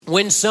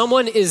When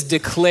someone is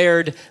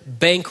declared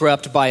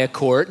bankrupt by a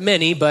court,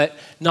 many, but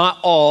not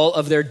all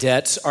of their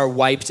debts are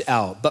wiped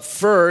out. But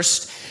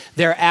first,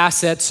 their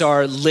assets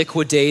are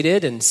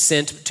liquidated and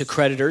sent to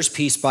creditors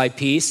piece by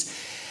piece.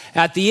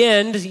 At the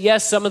end,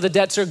 yes, some of the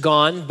debts are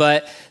gone,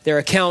 but their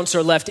accounts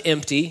are left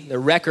empty. The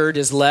record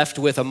is left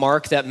with a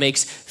mark that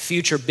makes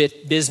future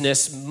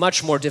business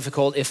much more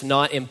difficult, if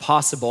not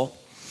impossible.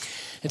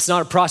 It's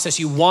not a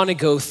process you want to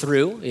go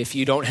through if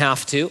you don't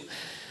have to.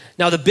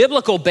 Now, the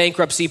biblical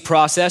bankruptcy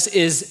process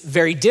is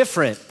very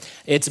different.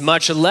 It's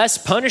much less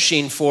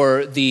punishing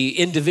for the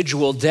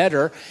individual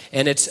debtor,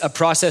 and it's a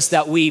process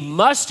that we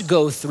must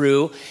go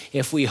through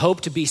if we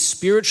hope to be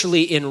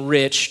spiritually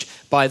enriched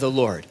by the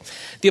Lord.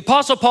 The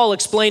Apostle Paul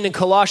explained in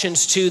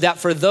Colossians 2 that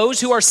for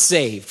those who are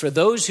saved, for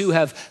those who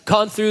have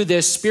gone through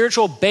this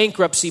spiritual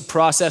bankruptcy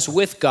process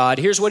with God,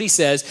 here's what he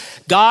says: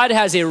 God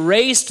has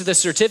erased the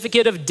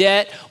certificate of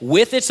debt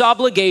with its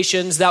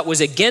obligations that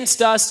was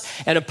against us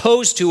and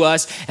opposed to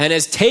us, and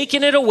has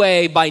taken it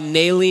away by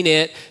nailing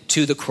it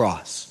to the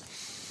cross.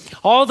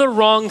 All the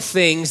wrong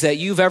things that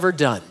you've ever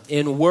done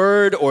in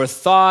word or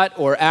thought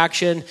or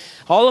action,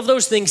 all of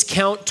those things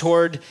count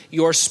toward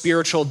your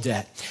spiritual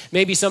debt.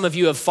 Maybe some of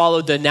you have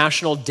followed the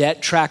national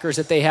debt trackers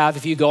that they have.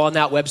 If you go on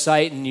that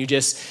website and you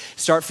just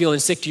start feeling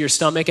sick to your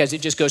stomach as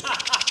it just goes,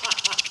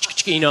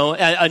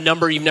 a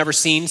number you've never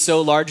seen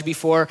so large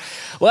before.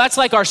 Well, that's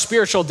like our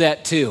spiritual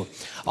debt too.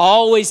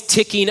 Always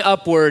ticking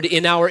upward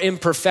in our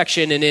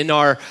imperfection and in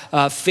our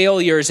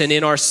failures and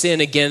in our sin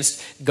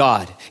against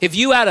God. If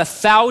you had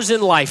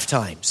 1,000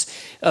 lifetimes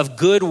of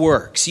good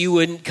works, you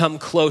wouldn't come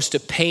close to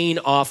paying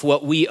off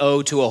what we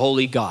owe to a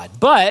holy God.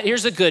 But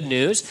here's the good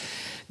news.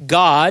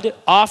 God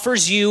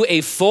offers you a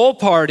full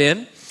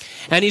pardon,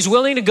 and he's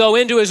willing to go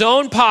into his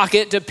own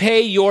pocket to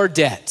pay your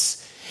debts.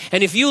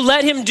 And if you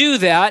let him do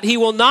that, he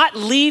will not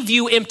leave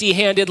you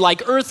empty-handed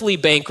like earthly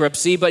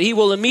bankruptcy, but he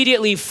will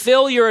immediately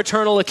fill your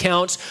eternal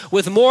accounts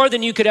with more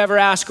than you could ever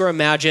ask or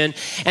imagine,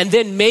 and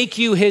then make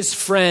you his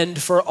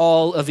friend for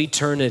all of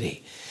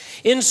eternity.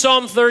 In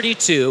Psalm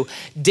 32,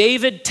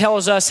 David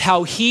tells us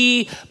how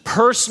he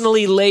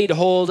personally laid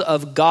hold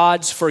of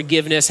God's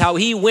forgiveness, how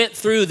he went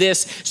through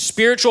this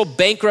spiritual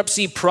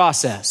bankruptcy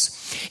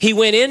process. He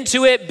went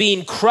into it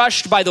being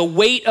crushed by the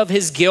weight of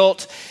his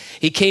guilt.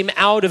 He came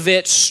out of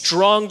it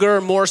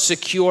stronger, more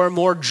secure,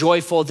 more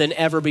joyful than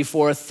ever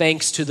before,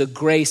 thanks to the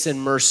grace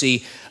and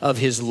mercy of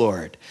his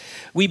Lord.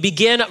 We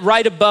begin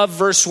right above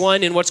verse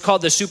 1 in what's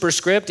called the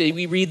superscript.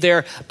 We read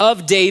there,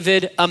 of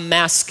David, a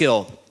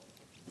maskil.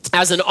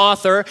 As an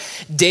author,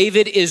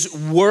 David is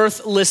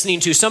worth listening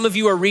to. Some of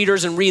you are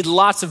readers and read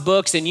lots of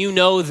books, and you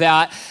know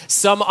that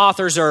some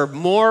authors are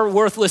more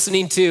worth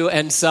listening to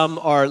and some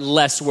are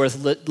less worth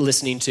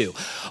listening to.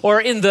 Or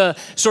in the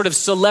sort of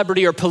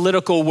celebrity or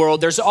political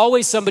world, there's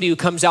always somebody who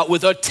comes out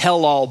with a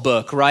tell-all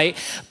book, right?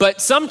 But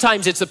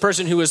sometimes it's the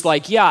person who is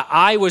like, yeah,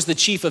 I was the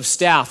chief of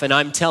staff and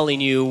I'm telling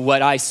you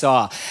what I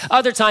saw.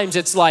 Other times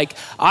it's like,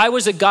 I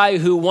was a guy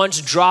who once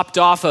dropped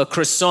off a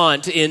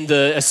croissant in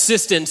the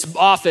assistant's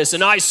office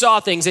and I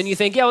saw things, and you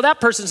think, yeah, well, that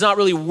person's not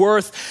really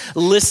worth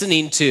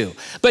listening to.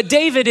 But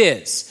David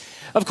is.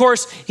 Of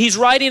course, he's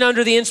writing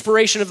under the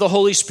inspiration of the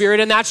Holy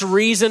Spirit, and that's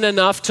reason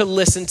enough to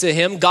listen to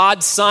him.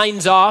 God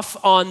signs off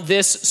on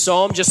this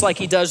psalm just like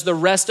he does the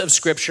rest of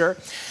Scripture.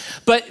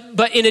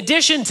 But in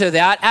addition to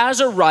that, as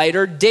a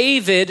writer,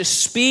 David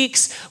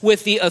speaks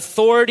with the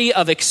authority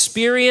of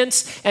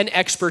experience and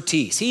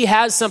expertise. He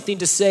has something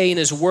to say and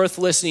is worth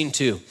listening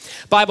to.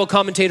 Bible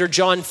commentator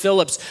John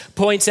Phillips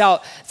points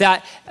out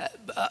that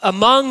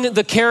among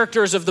the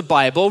characters of the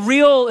Bible,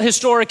 real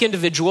historic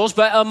individuals,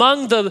 but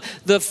among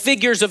the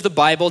figures of the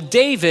Bible,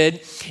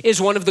 David is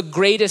one of the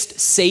greatest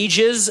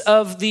sages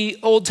of the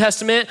Old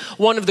Testament,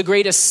 one of the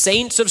greatest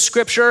saints of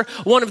Scripture,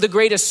 one of the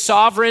greatest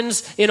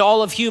sovereigns in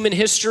all of human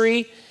history,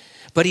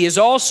 but he is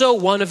also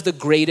one of the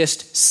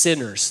greatest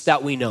sinners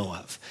that we know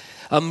of.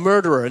 A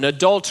murderer, an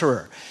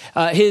adulterer.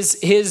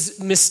 His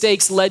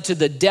mistakes led to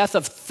the death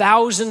of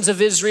thousands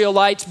of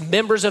Israelites,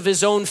 members of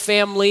his own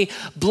family,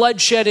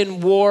 bloodshed in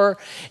war.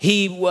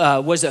 He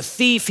was a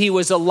thief. He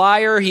was a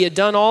liar. He had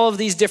done all of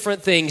these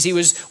different things. He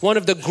was one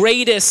of the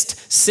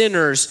greatest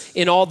sinners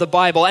in all the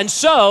Bible. And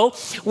so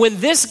when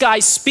this guy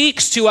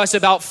speaks to us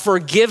about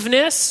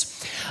forgiveness,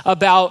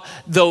 about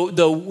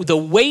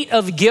the weight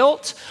of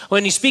guilt,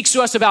 when he speaks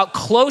to us about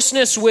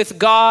closeness with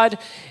God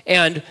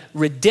and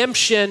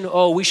redemption,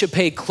 we should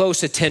pay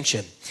close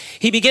attention.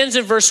 He begins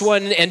in verse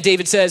 1, and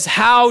David says,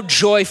 "How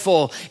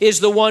joyful is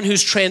the one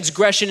whose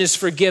transgression is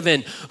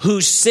forgiven,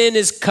 whose sin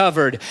is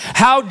covered.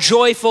 How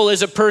joyful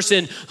is a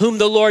person whom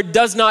the Lord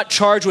does not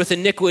charge with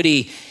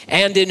iniquity,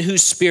 and in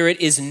whose spirit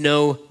is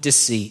no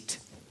deceit."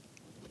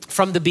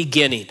 From the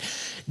beginning,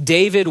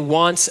 David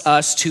wants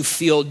us to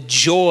feel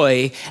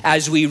joy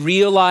as we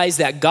realize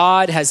that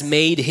God has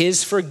made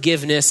his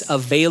forgiveness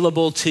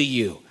available to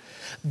you.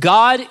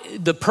 God,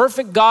 the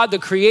perfect God, the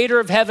creator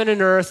of heaven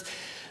and earth,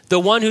 the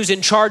one who's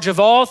in charge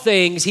of all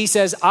things, he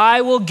says,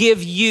 I will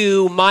give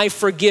you my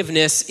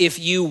forgiveness if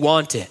you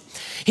want it.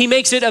 He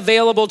makes it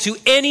available to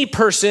any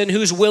person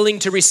who's willing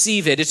to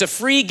receive it. It's a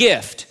free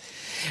gift.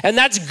 And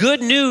that's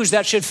good news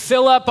that should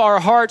fill up our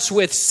hearts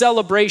with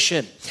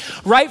celebration.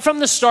 Right from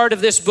the start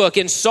of this book,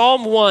 in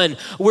Psalm 1,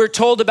 we're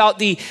told about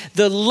the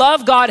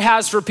love God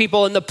has for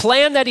people and the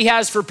plan that he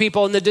has for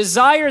people and the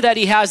desire that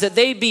he has that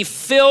they be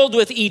filled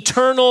with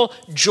eternal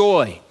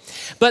joy.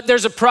 But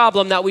there's a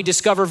problem that we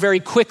discover very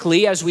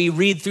quickly as we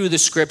read through the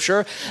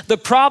scripture. The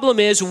problem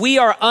is we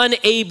are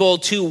unable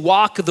to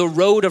walk the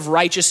road of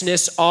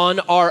righteousness on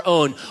our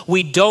own.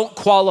 We don't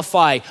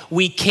qualify.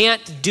 We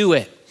can't do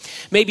it.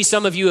 Maybe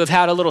some of you have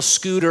had a little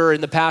scooter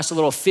in the past, a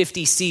little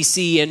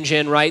 50cc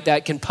engine, right,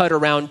 that can putt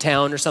around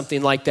town or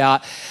something like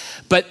that.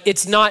 But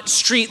it's not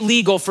street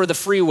legal for the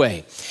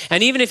freeway.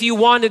 And even if you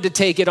wanted to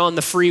take it on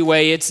the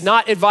freeway, it's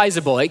not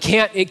advisable. It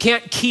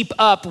can't keep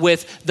up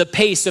with the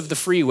pace of the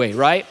freeway,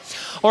 right?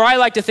 Or I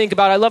like to think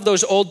about, I love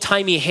those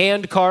old-timey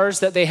hand cars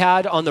that they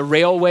had on the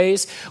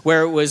railways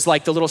where it was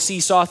like the little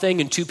seesaw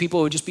thing and two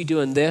people would just be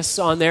doing this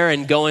on there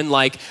and going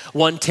like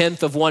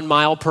 1/10 of 1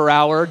 mile per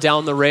hour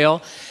down the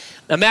rail.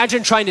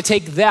 Imagine trying to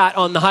take that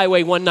on the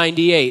Highway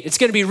 198. It's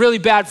going to be really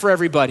bad for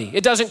everybody.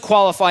 It doesn't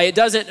qualify. It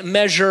doesn't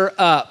measure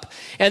up.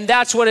 And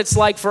that's what it's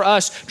like for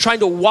us trying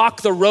to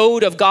walk the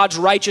road of God's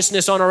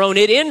righteousness on our own.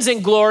 It ends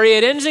in glory.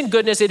 It ends in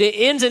goodness. It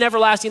ends in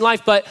everlasting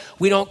life, but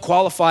we don't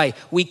qualify.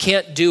 We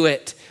can't do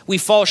it. We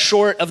fall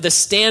short of the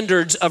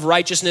standards of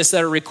righteousness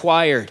that are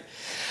required.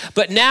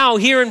 But now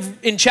here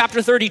in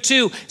chapter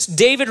 32,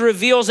 David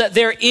reveals that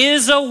there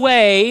is a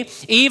way,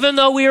 even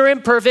though we are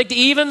imperfect,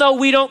 even though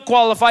we don't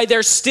qualify,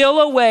 there's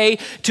still a way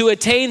to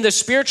attain the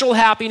spiritual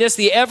happiness,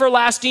 the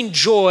everlasting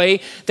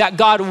joy that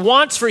God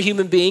wants for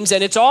human beings.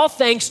 And it's all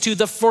thanks to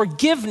the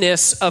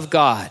forgiveness of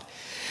God.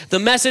 The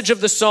message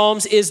of the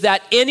Psalms is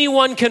that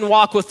anyone can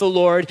walk with the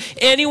Lord.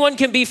 Anyone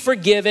can be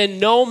forgiven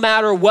no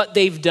matter what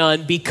they've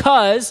done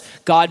because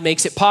God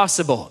makes it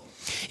possible.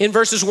 In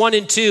verses 1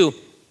 and 2,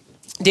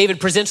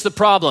 David presents the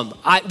problem.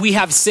 We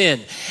have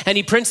sin. And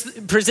he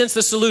presents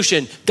the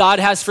solution. God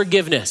has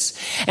forgiveness.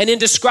 And in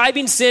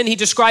describing sin, he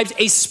describes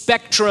a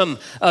spectrum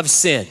of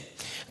sin.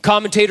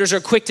 Commentators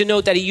are quick to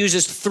note that he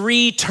uses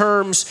 3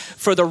 terms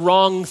for the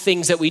wrong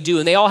things that we do.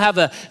 And they all have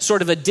a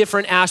sort of a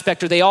different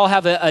aspect, or they all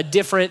have a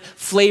different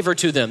flavor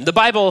to them. The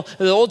Bible,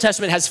 the Old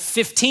Testament, has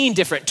 15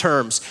 different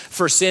terms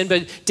for sin,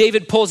 but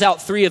David pulls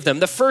out 3 of them.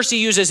 The first he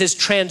uses is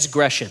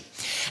transgression.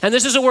 And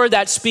this is a word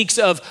that speaks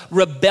of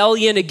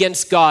rebellion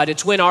against God.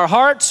 It's when our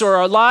hearts or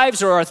our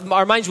lives or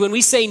our minds, when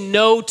we say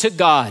no to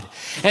God.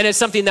 And it's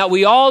something that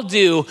we all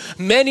do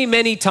many,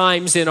 many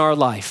times in our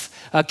life,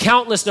 a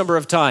countless number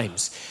of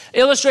times.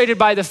 Illustrated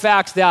by the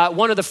fact that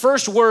one of the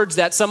first words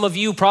that some of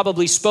you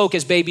probably spoke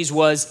as babies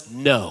was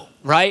no,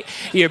 right?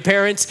 Your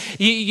parents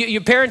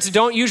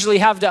don't usually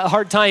have a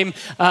hard time,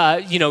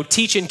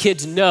 teaching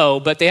kids no,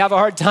 but they have a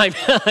hard time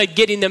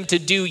getting them to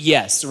do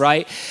yes,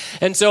 right?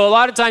 And so a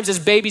lot of times as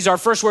babies, our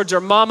first words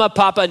are mama,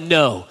 papa,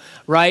 no,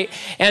 right?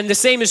 And the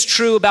same is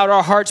true about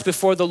our hearts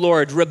before the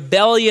Lord,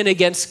 rebellion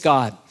against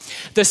God.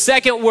 The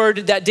second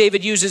word that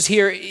David uses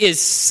here is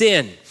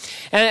sin.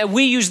 And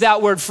we use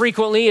that word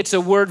frequently. It's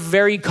a word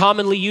very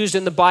commonly used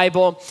in the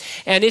Bible.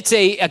 And it's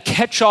a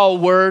catch-all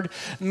word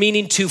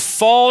meaning to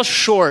fall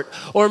short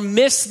or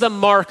miss the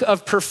mark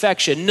of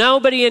perfection.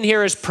 Nobody in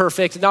here is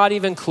perfect, not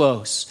even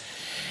close.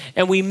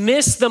 And we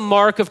miss the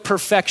mark of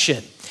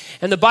perfection.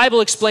 And the Bible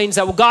explains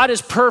that, well, God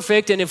is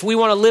perfect, and if we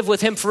want to live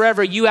with him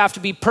forever, you have to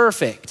be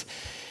perfect.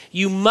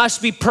 You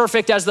must be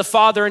perfect as the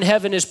Father in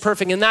heaven is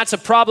perfect. And that's a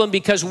problem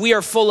because we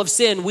are full of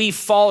sin. We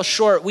fall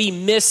short. We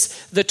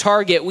miss the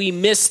target. We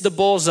miss the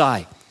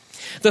bullseye.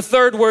 The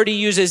third word he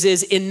uses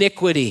is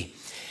iniquity.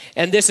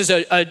 And this is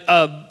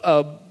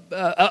a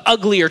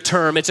uglier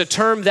term. It's a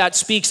term that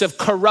speaks of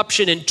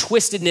corruption and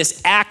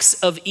twistedness, acts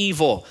of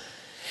evil.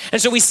 And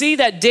so we see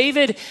that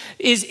David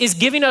is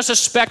giving us a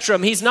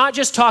spectrum. He's not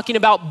just talking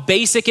about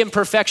basic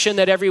imperfection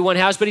that everyone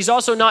has, but he's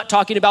also not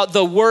talking about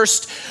the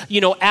worst,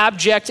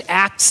 abject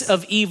acts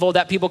of evil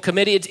that people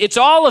commit. It's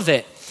all of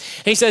it.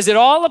 And he says it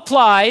all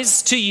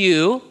applies to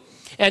you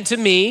and to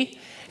me,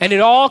 and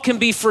it all can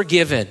be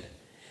forgiven.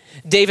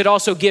 David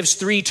also gives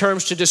 3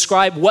 terms to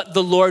describe what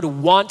the Lord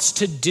wants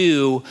to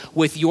do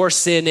with your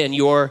sin and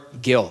your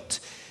guilt.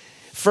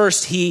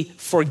 First, he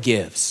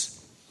forgives.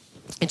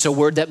 It's a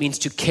word that means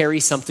to carry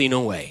something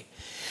away.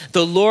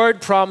 The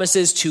Lord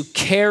promises to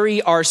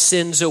carry our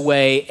sins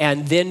away,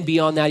 and then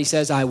beyond that, he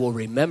says, I will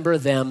remember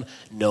them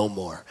no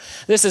more.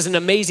 This is an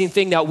amazing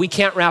thing that we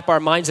can't wrap our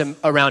minds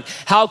around.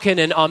 How can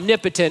an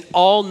omnipotent,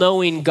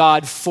 all-knowing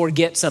God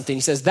forget something?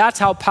 He says, that's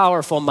how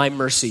powerful my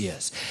mercy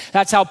is.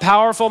 That's how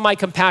powerful my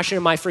compassion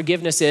and my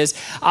forgiveness is.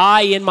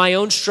 I, in my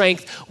own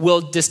strength, will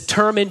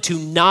determine to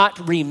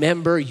not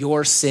remember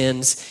your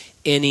sins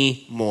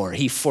anymore.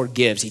 He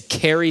forgives. He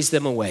carries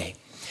them away.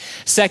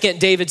 Second,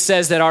 David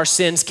says that our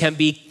sins can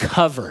be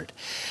covered.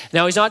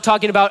 Now, he's not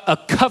talking about a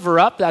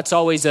cover-up. That's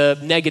always a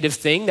negative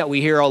thing that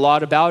we hear a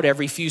lot about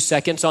every few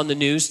seconds on the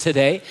news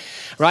today,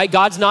 right?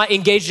 God's not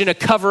engaged in a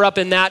cover-up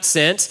in that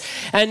sense.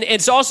 And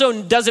it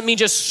also doesn't mean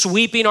just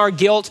sweeping our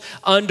guilt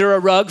under a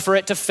rug for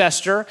it to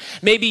fester.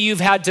 Maybe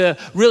you've had to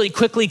really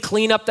quickly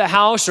clean up the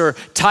house or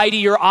tidy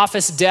your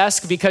office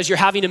desk because you're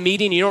having a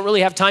meeting. You don't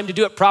really have time to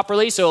do it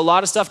properly, so a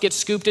lot of stuff gets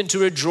scooped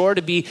into a drawer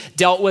to be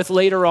dealt with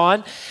later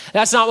on.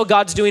 That's not what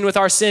God's doing with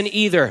our sin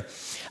either.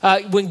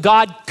 When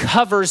God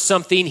covers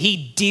something,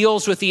 he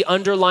deals with the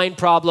underlying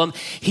problem.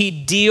 He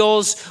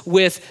deals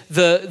with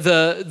the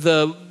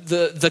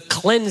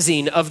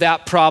cleansing of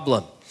that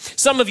problem.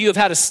 Some of you have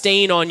had a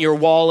stain on your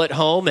wall at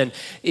home, and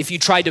if you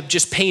try to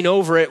just paint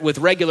over it with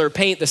regular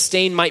paint, the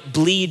stain might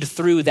bleed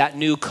through that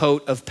new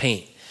coat of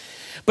paint.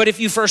 But if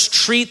you first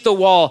treat the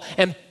wall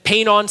and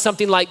paint on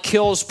something like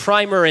Kills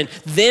Primer and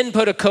then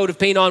put a coat of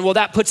paint on, well,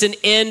 that puts an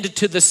end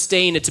to the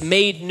stain. It's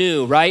made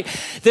new, right?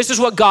 This is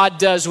what God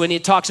does when he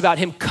talks about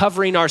him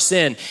covering our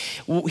sin.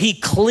 He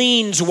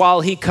cleans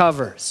while he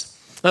covers.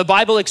 The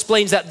Bible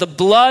explains that the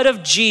blood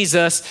of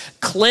Jesus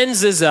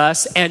cleanses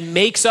us and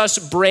makes us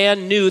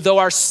brand new. Though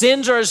our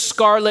sins are as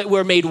scarlet,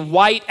 we're made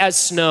white as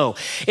snow.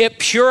 It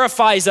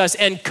purifies us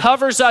and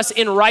covers us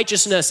in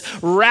righteousness,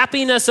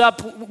 wrapping us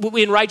up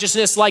in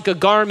righteousness like a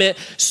garment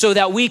so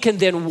that we can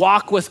then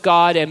walk with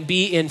God and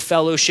be in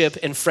fellowship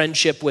and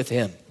friendship with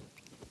him.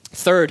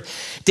 Third,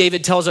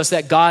 David tells us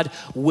that God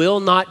will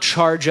not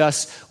charge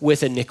us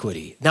with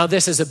iniquity. Now,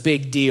 this is a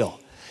big deal.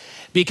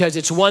 Because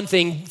it's one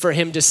thing for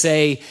him to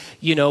say,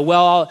 it's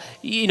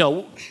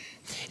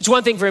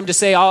one thing for him to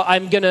say,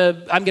 I'm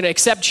gonna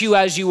accept you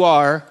as you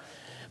are.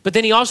 But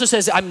then he also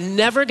says, I'm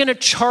never gonna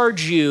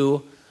charge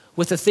you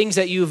with the things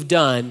that you've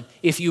done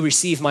if you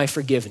receive my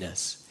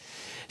forgiveness.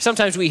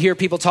 Sometimes we hear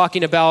people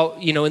talking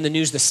about, in the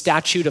news, the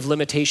statute of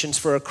limitations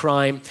for a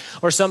crime,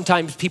 or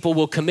sometimes people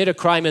will commit a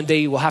crime and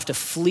they will have to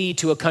flee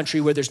to a country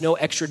where there's no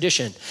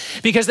extradition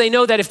because they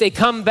know that if they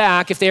come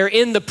back, if they're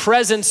in the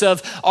presence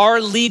of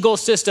our legal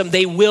system,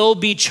 they will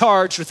be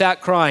charged with that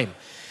crime.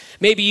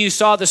 Maybe you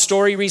saw the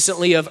story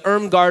recently of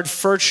Irmgard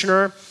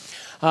Furchner.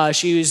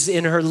 She was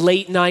in her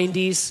late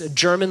 90s, a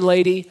German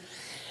lady.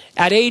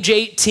 At age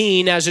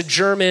 18, as a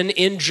German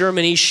in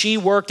Germany, she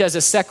worked as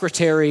a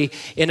secretary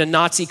in a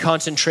Nazi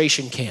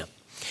concentration camp.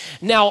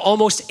 Now,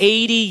 almost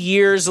 80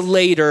 years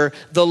later,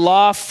 the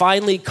law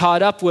finally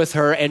caught up with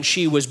her and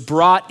she was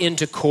brought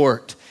into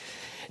court.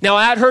 Now,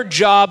 at her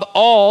job,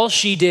 all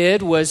she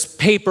did was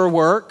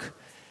paperwork.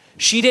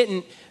 She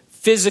didn't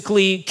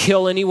physically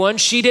kill anyone.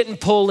 She didn't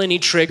pull any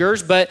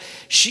triggers, but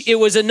it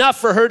was enough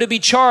for her to be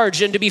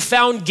charged and to be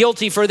found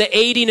guilty for the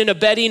aiding and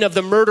abetting of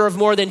the murder of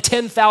more than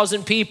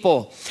 10,000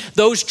 people.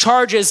 Those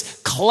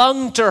charges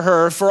clung to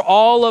her for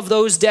all of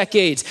those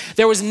decades.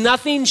 There was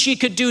nothing she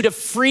could do to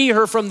free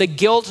her from the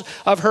guilt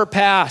of her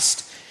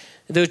past.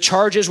 The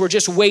charges were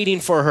just waiting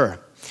for her.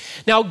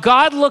 Now,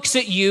 God looks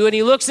at you and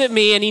he looks at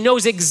me and he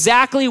knows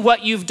exactly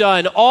what you've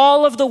done.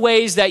 All of the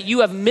ways that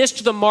you have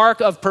missed the mark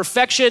of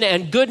perfection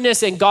and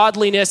goodness and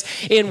godliness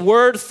in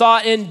word,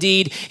 thought, and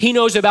deed. He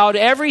knows about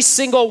every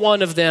single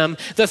one of them,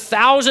 the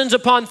thousands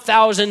upon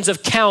thousands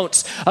of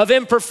counts of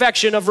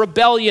imperfection, of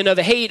rebellion, of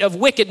hate, of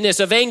wickedness,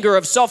 of anger,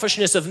 of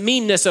selfishness, of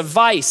meanness, of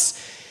vice.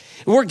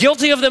 We're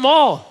guilty of them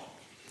all.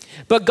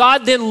 But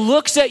God then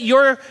looks at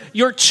your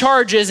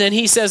charges and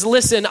he says,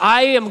 listen,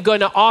 I am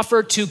going to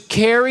offer to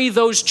carry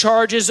those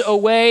charges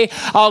away.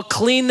 I'll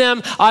clean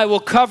them. I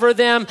will cover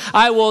them.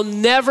 I will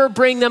never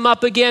bring them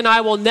up again.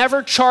 I will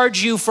never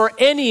charge you for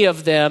any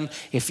of them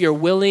if you're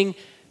willing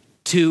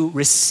to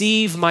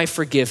receive my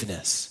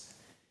forgiveness.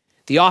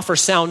 The offer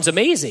sounds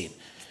amazing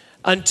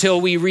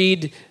until we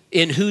read,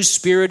 in whose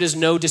spirit is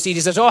no deceit.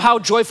 He says, oh, how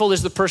joyful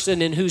is the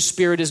person in whose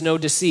spirit is no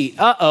deceit.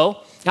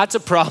 Uh-oh. That's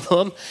a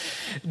problem.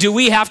 Do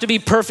we have to be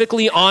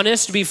perfectly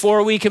honest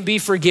before we can be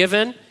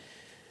forgiven?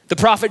 The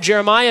prophet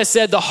Jeremiah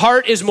said, the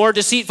heart is more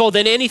deceitful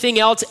than anything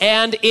else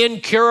and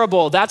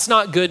incurable. That's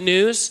not good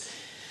news.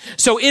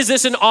 So is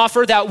this an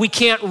offer that we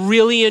can't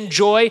really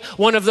enjoy?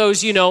 One of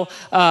those,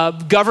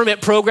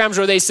 government programs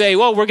where they say,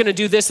 well, we're going to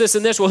do this, this,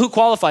 and this. Well, who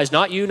qualifies?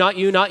 Not you, not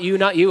you, not you,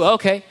 not you.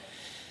 Okay.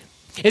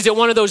 Is it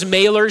one of those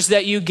mailers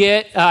that you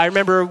get? I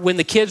remember when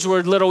the kids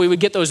were little, we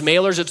would get those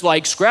mailers. It's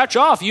like, scratch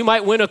off, you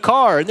might win a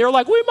car. And they're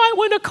like, we might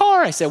win a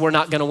car. I said, we're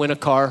not going to win a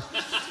car.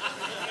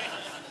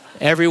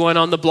 Everyone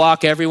on the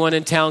block, everyone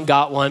in town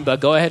got one,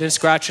 but go ahead and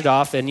scratch it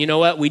off. And you know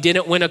what? We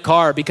didn't win a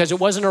car because it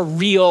wasn't a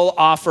real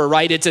offer,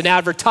 right? It's an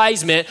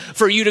advertisement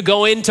for you to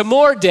go into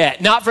more debt,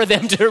 not for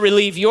them to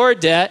relieve your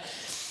debt.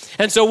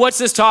 And so what's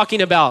this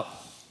talking about?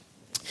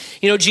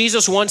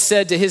 Jesus once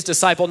said to his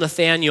disciple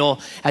Nathanael,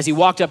 as he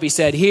walked up, he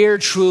said, here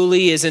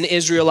truly is an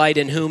Israelite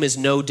in whom is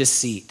no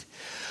deceit.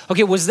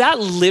 Okay, was that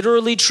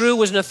literally true?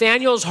 Was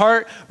Nathanael's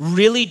heart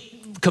really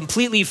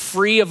completely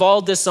free of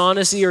all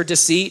dishonesty or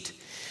deceit?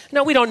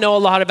 No, we don't know a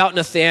lot about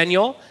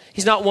Nathanael.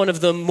 He's not one of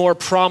the more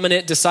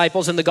prominent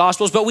disciples in the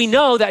Gospels, but we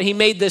know that he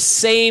made the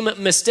same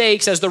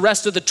mistakes as the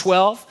rest of the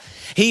 12.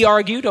 He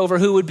argued over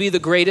who would be the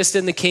greatest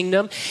in the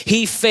kingdom.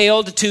 He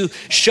failed to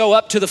show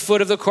up to the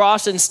foot of the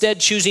cross, instead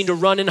choosing to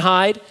run and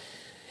hide.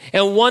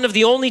 And one of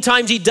the only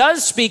times he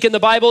does speak in the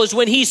Bible is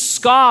when he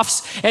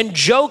scoffs and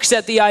jokes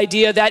at the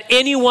idea that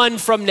anyone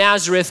from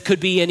Nazareth could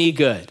be any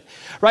good,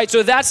 right?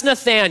 So that's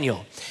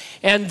Nathanael.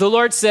 And the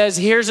Lord says,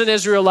 here's an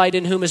Israelite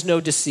in whom is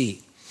no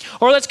deceit.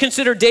 Or let's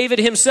consider David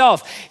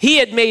himself. He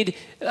had made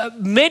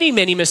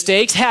many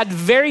mistakes, had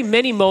very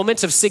many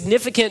moments of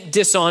significant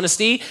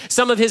dishonesty.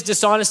 Some of his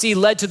dishonesty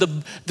led to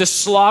the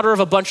slaughter of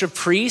a bunch of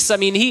priests. I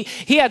mean,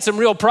 he had some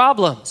real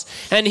problems.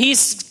 And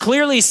he's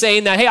clearly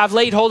saying that, hey, I've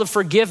laid hold of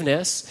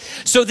forgiveness.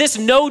 So this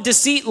no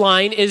deceit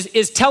line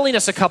is telling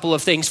us a couple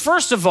of things.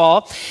 First of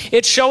all,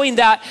 it's showing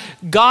that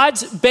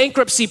God's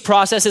bankruptcy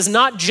process is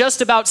not just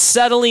about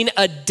settling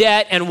a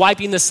debt and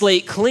wiping the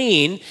slate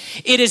clean.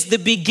 It is the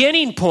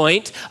beginning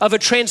point of a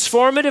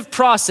transformative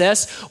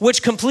process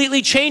which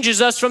completely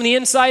changes us from the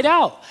inside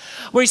out.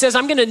 Where he says,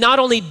 I'm going to not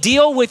only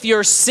deal with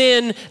your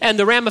sin and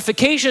the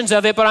ramifications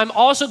of it, but I'm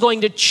also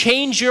going to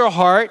change your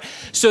heart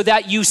so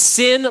that you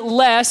sin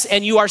less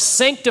and you are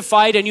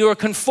sanctified and you are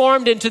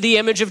conformed into the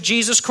image of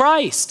Jesus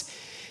Christ.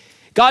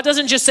 God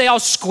doesn't just say, I'll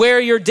square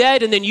your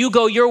debt and then you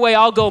go your way,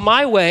 I'll go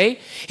my way.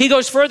 He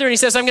goes further and he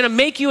says, I'm going to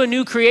make you a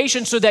new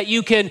creation so that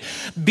you can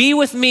be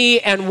with me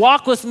and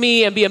walk with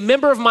me and be a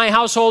member of my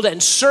household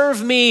and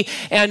serve me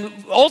and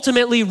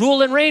ultimately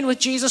rule and reign with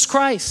Jesus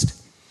Christ.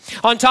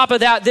 On top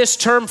of that, this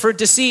term for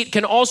deceit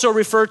can also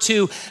refer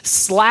to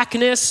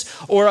slackness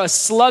or a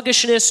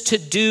sluggishness to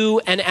do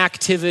an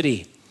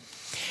activity.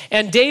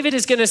 And David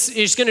is going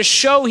to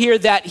show here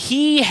that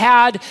he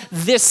had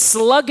this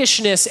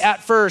sluggishness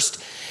at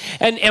first.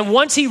 And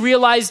once he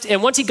realized,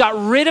 and once he got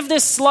rid of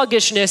this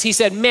sluggishness, he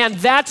said, man,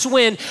 that's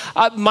when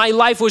my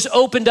life was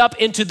opened up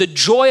into the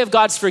joy of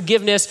God's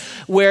forgiveness,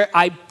 where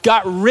I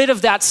got rid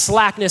of that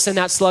slackness and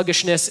that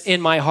sluggishness in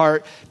my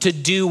heart to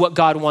do what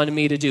God wanted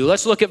me to do.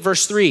 Let's look at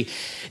verse 3.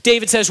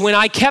 David says, when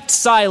I kept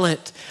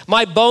silent,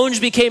 my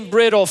bones became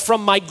brittle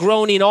from my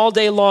groaning all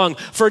day long.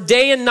 For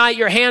day and night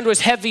your hand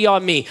was heavy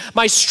on me.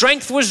 My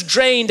strength was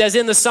drained as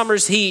in the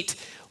summer's heat.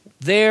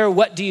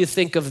 What do you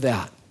think of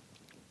that?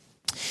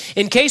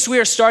 In case we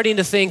are starting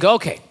to think,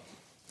 okay,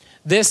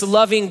 this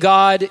loving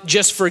God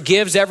just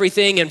forgives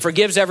everything and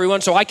forgives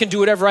everyone, so I can do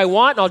whatever I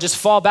want and I'll just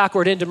fall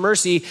backward into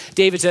mercy,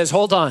 David says,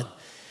 hold on.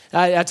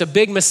 That's a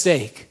big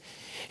mistake.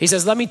 He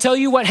says, let me tell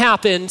you what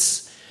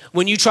happens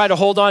when you try to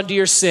hold on to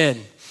your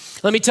sin.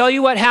 Let me tell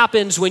you what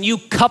happens when you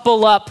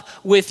couple up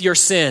with your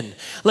sin.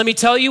 Let me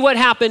tell you what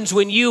happens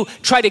when you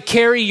try to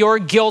carry your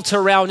guilt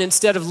around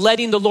instead of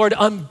letting the Lord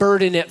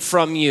unburden it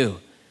from you.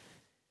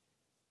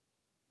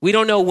 We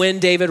don't know when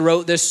David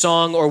wrote this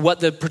song or what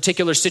the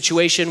particular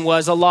situation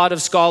was. A lot of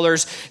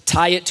scholars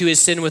tie it to his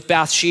sin with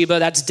Bathsheba.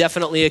 That's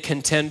definitely a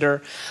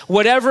contender.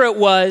 Whatever it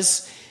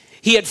was,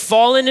 he had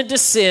fallen into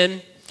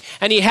sin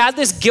and he had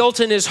this guilt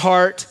in his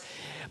heart.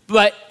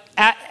 But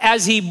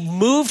as he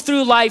moved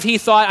through life, he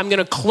thought, I'm going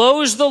to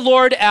close the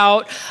Lord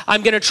out.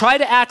 I'm going to try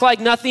to act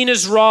like nothing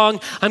is wrong.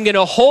 I'm going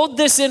to hold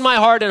this in my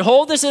heart and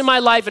hold this in my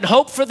life and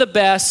hope for the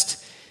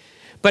best.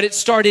 But it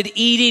started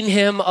eating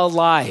him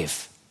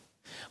alive.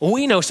 Well,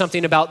 we know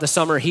something about the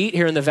summer heat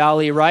here in the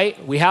valley,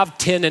 right? We have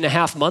 10 and a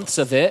half months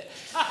of it.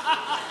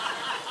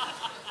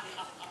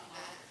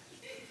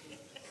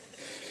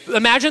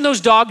 Imagine those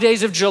dog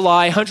days of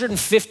July,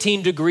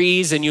 115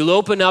 degrees, and you'll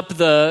open up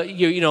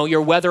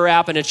your weather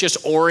app and it's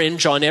just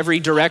orange on every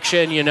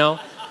direction,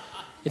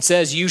 It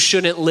says, you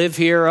shouldn't live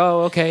here.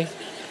 Oh, okay.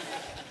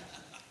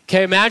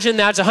 Okay, imagine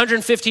that's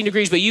 115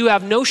 degrees, but you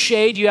have no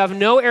shade, you have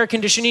no air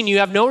conditioning, you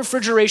have no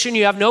refrigeration,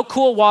 you have no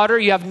cool water,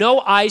 you have no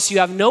ice, you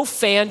have no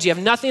fans, you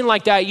have nothing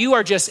like that. You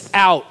are just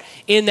out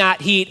in that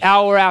heat,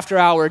 hour after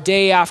hour,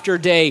 day after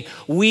day,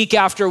 week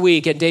after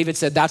week. And David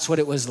said, that's what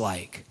it was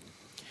like.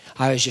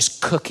 I was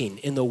just cooking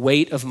in the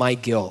weight of my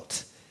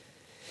guilt.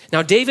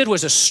 Now, David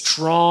was a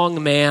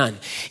strong man.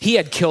 He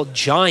had killed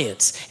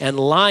giants and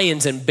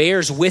lions and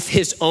bears with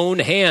his own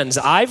hands.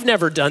 I've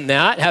never done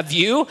that, have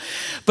you?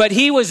 But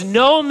he was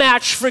no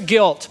match for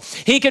guilt.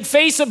 He could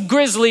face a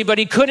grizzly, but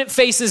he couldn't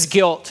face his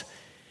guilt.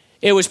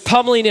 It was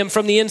pummeling him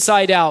from the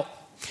inside out.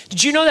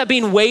 Did you know that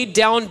being weighed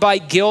down by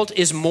guilt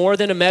is more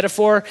than a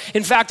metaphor?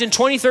 In fact, in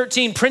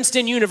 2013,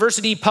 Princeton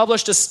University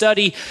published a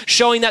study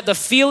showing that the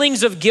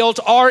feelings of guilt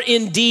are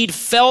indeed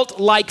felt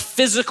like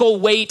physical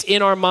weight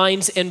in our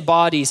minds and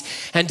bodies.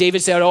 And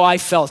David said, I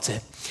felt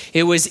it.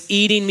 It was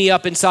eating me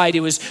up inside.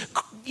 It was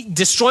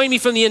destroying me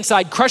from the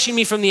inside, crushing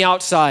me from the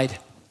outside.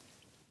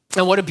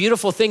 And what a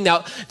beautiful thing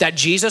that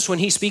Jesus, when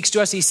he speaks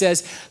to us, he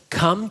says,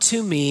 come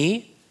to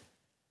me.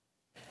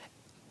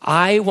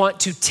 I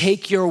want to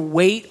take your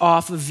weight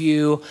off of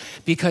you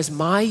because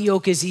my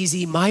yoke is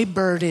easy, my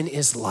burden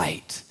is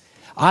light.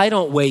 I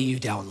don't weigh you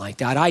down like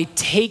that. I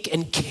take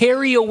and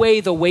carry away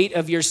the weight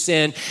of your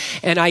sin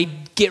and I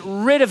get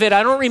rid of it.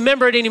 I don't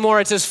remember it anymore.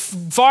 It's as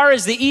far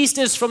as the east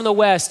is from the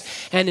west.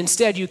 And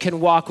instead you can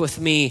walk with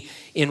me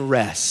in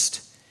rest.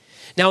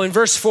 Now in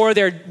verse 4,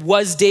 there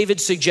was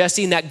David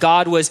suggesting that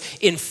God was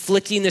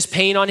inflicting this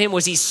pain on him.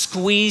 Was he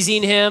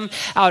squeezing him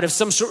out of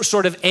some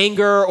sort of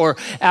anger or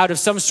out of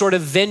some sort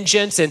of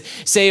vengeance and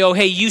say, oh,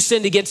 hey, you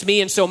sinned against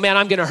me, and so, man,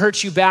 I'm going to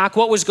hurt you back?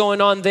 What was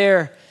going on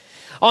there?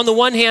 On the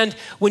one hand,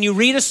 when you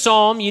read a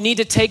psalm, you need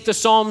to take the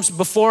psalms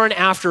before and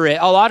after it.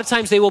 A lot of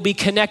times they will be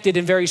connected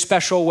in very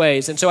special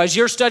ways. And so as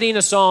you're studying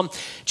a psalm,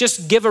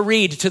 just give a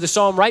read to the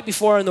psalm right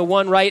before and the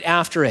one right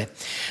after it.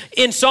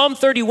 In Psalm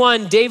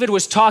 31, David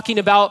was talking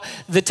about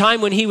the time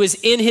when he was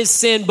in his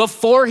sin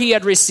before he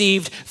had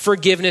received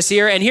forgiveness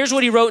here. And here's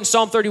what he wrote in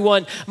Psalm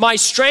 31. My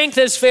strength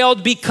has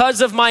failed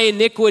because of my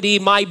iniquity.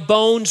 My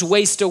bones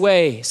waste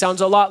away. Sounds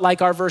a lot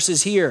like our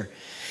verses here.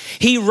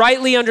 He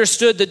rightly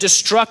understood the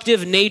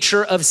destructive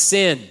nature of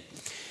sin.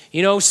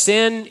 You know,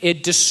 sin,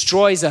 it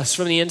destroys us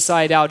from the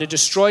inside out. It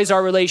destroys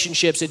our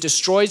relationships. It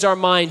destroys our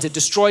minds. It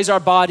destroys our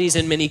bodies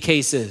in many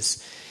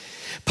cases.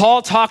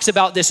 Paul talks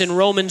about this in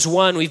Romans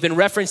 1. We've been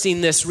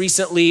referencing this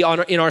recently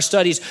in our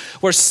studies,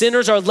 where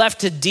sinners are left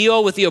to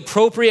deal with the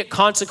appropriate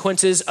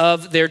consequences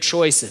of their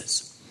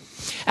choices.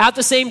 At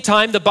the same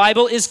time, the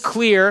Bible is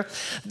clear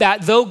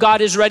that though God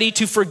is ready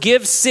to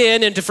forgive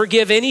sin and to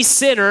forgive any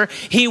sinner,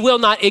 he will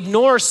not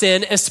ignore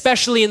sin,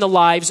 especially in the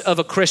lives of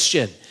a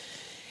Christian.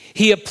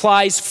 He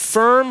applies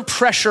firm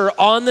pressure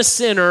on the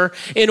sinner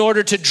in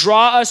order to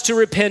draw us to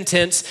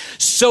repentance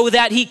so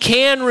that he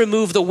can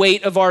remove the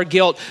weight of our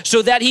guilt,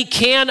 so that he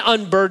can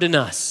unburden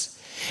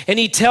us. And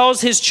he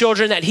tells his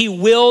children that he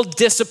will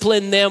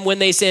discipline them when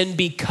they sin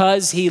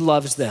because he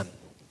loves them.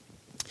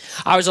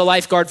 I was a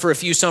lifeguard for a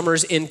few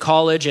summers in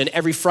college, and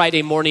every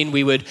Friday morning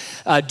we would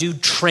do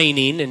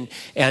training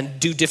and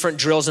do different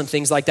drills and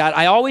things like that.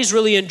 I always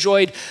really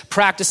enjoyed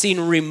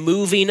practicing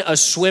removing a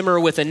swimmer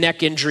with a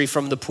neck injury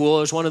from the pool.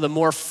 It was one of the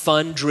more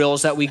fun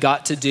drills that we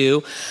got to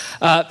do.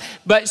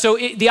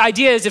 The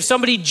idea is if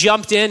somebody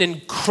jumped in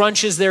and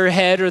crunches their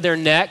head or their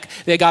neck,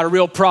 they got a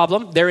real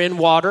problem. They're in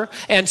water.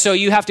 And so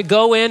you have to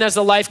go in as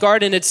a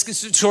lifeguard, and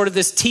it's sort of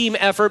this team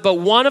effort. But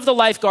one of the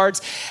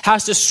lifeguards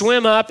has to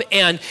swim up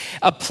and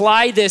apply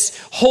this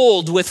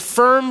hold with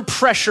firm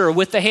pressure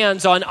with the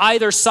hands on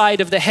either side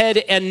of the head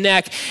and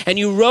neck. And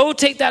you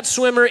rotate that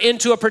swimmer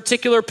into a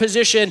particular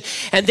position,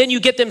 and then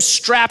you get them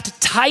strapped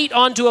tight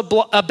onto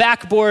a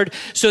backboard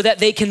so that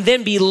they can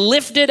then be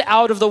lifted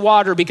out of the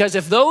water. Because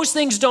if those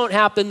things don't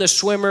happen, the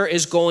swimmer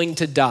is going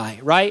to die,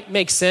 right?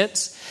 Makes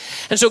sense?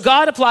 And so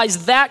God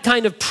applies that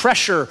kind of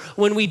pressure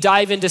when we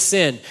dive into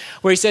sin,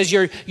 where he says,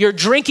 you're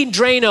drinking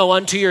Drano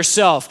unto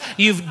yourself.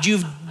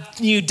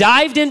 You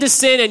dived into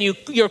sin and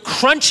you're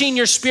crunching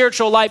your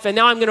spiritual life, and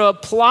now I'm going to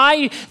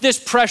apply this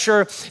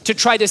pressure to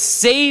try to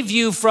save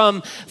you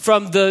from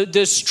the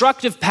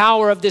destructive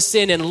power of this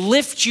sin and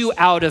lift you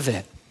out of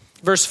it.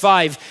 Verse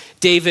 5,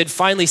 David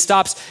finally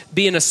stops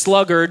being a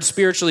sluggard,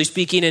 spiritually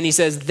speaking, and he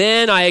says,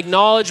 then I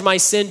acknowledged my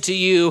sin to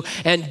you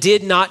and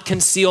did not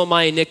conceal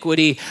my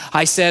iniquity.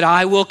 I said,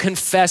 I will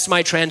confess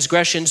my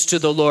transgressions to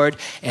the Lord,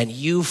 and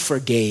you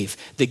forgave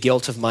the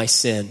guilt of my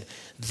sin.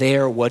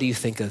 There, what do you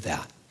think of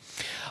that?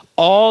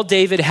 All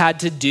David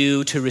had to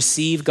do to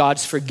receive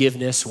God's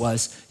forgiveness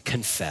was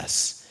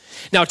confess.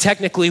 Now,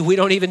 technically, we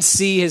don't even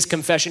see his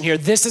confession here.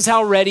 This is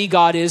how ready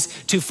God is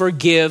to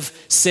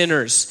forgive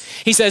sinners.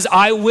 He says,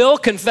 I will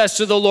confess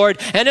to the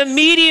Lord, and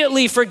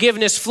immediately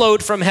forgiveness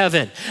flowed from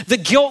heaven. The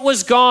guilt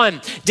was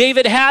gone.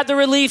 David had the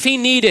relief he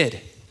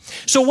needed.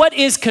 So what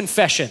is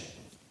confession?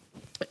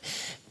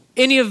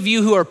 Any of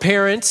you who are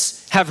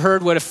parents have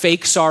heard what a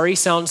fake sorry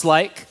sounds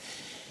like?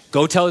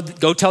 Go tell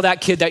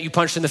that kid that you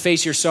punched in the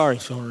face you're sorry.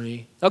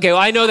 Sorry. Okay,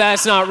 well, I know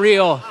that's not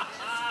real.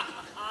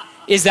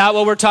 Is that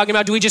what we're talking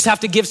about? Do we just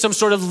have to give some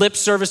sort of lip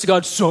service to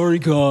God? Sorry,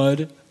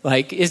 God.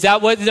 Like, is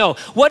that what? No.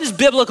 What is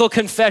biblical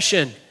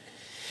confession?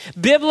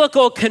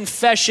 Biblical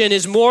confession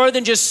is more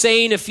than just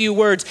saying a few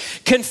words.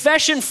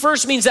 Confession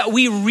first means that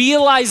we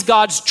realize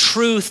God's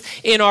truth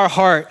in our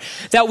heart,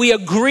 that we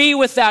agree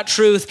with that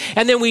truth,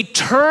 and then we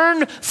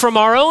turn from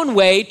our own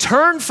way,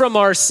 turn from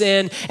our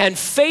sin, and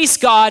face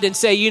God and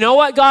say, you know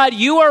what, God,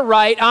 you are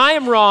right, I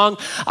am wrong,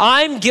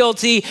 I'm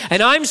guilty,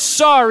 and I'm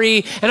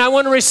sorry, and I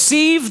want to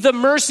receive the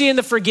mercy and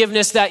the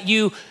forgiveness that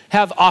you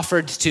have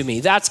offered to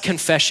me. That's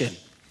confession.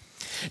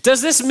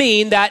 Does this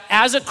mean that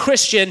as a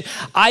Christian,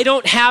 I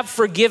don't have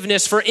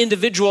forgiveness for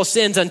individual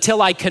sins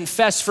until I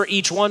confess for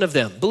each one of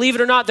them? Believe it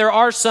or not, there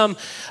are some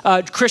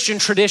Christian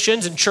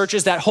traditions and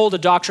churches that hold a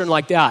doctrine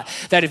like that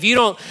if you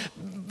don't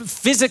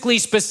physically,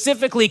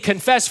 specifically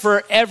confess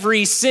for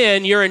every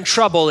sin, you're in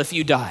trouble if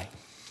you die.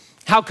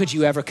 How could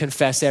you ever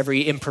confess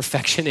every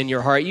imperfection in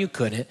your heart? You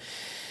couldn't.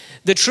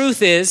 The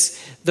truth is,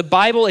 the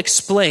Bible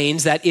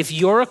explains that if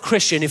you're a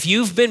Christian, if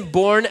you've been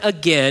born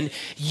again,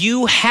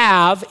 you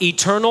have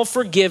eternal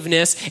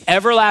forgiveness,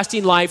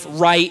 everlasting life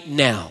right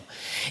now.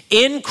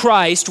 In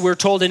Christ, we're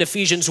told in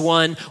Ephesians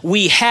 1,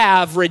 we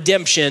have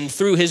redemption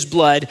through his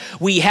blood.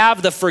 We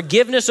have the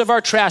forgiveness of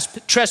our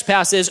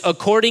trespasses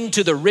according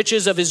to the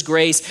riches of his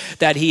grace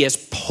that he has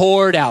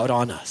poured out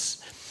on us.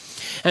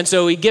 And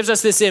so he gives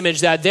us this image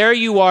that there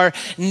you are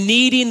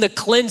needing the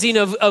cleansing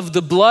of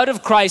the blood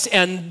of Christ.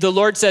 And the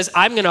Lord says,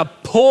 I'm going to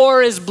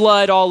pour his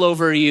blood all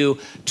over you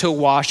to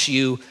wash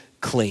you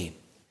clean.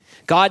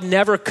 God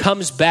never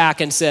comes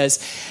back and says,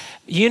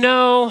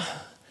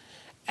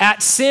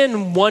 at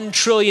sin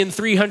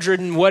 1,300,000,000,000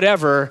 and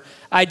whatever,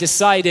 I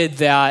decided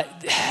that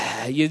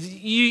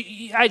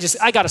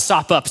I got to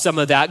sop up some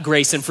of that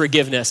grace and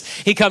forgiveness.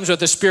 He comes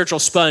with a spiritual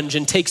sponge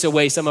and takes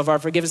away some of our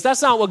forgiveness.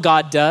 That's not what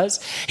God does.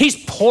 He's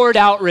poured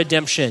out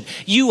redemption.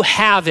 You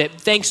have it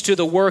thanks to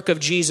the work of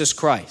Jesus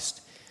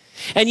Christ.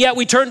 And yet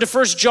we turn to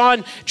 1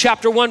 John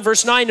chapter 1,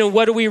 verse 9, and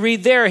what do we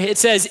read there? It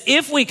says,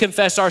 if we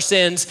confess our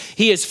sins,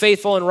 he is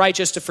faithful and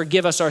righteous to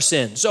forgive us our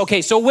sins.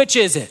 Okay, so which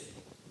is it?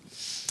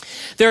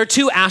 There are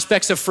two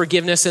aspects of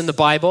forgiveness in the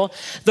Bible.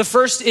 The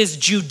first is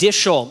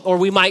judicial, or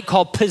we might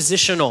call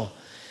positional.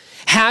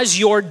 Has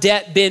your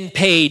debt been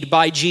paid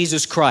by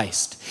Jesus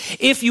Christ?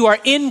 If you are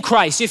in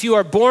Christ, if you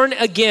are born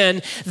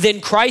again,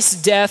 then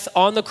Christ's death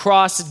on the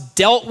cross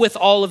dealt with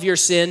all of your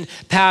sin,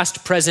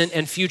 past, present,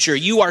 and future.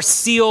 You are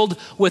sealed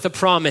with a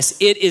promise.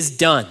 It is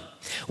done.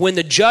 When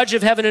the judge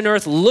of heaven and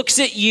earth looks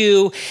at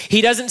you,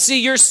 he doesn't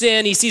see your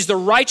sin. He sees the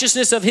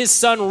righteousness of his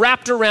son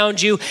wrapped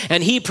around you,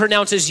 and he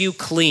pronounces you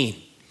clean.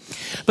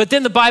 But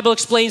then the Bible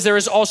explains there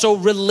is also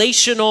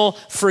relational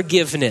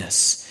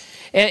forgiveness.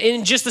 And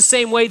in just the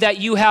same way that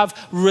you have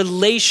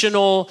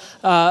relational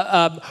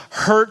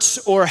hurts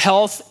or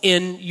health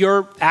in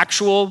your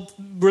actual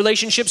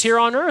relationships here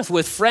on earth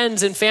with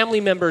friends and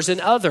family members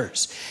and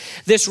others.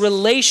 This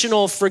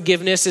relational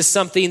forgiveness is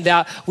something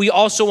that we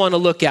also want to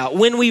look at.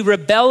 When we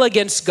rebel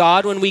against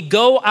God, when we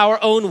go our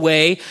own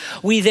way,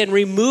 we then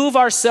remove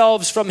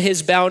ourselves from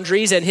his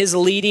boundaries and his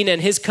leading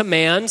and his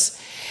commands.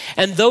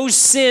 And those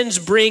sins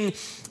bring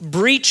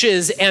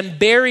breaches and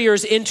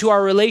barriers into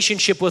our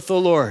relationship with the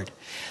Lord.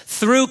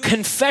 Through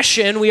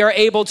confession, we are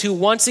able to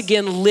once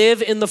again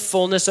live in the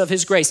fullness of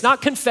his grace. Not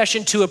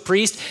confession to a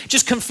priest,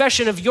 just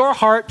confession of your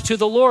heart to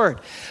the Lord,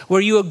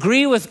 where you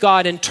agree with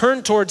God and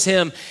turn towards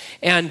him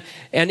and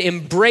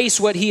embrace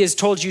what he has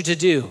told you to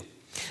do.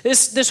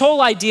 This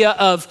whole idea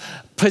of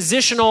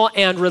positional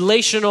and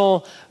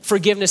relational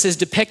forgiveness is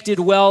depicted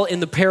well in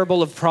the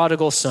parable of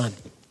prodigal son.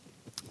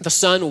 The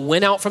son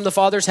went out from the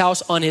father's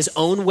house on his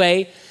own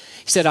way.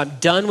 He said, I'm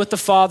done with the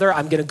father.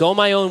 I'm going to go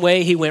my own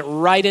way. He went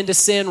right into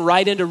sin,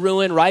 right into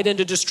ruin, right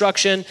into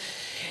destruction.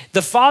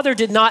 The father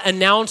did not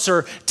announce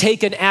or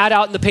take an ad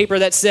out in the paper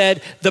that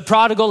said, the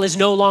prodigal is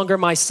no longer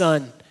my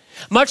son.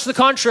 Much the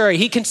contrary,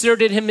 he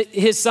considered him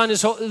his son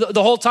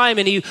the whole time,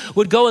 and he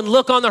would go and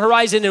look on the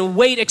horizon and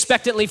wait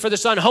expectantly for the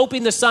son,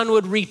 hoping the son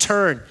would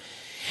return.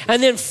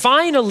 And then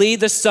finally,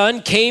 the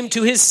son came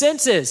to his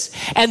senses,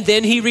 and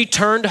then he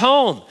returned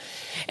home.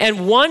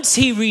 And once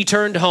he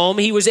returned home,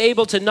 he was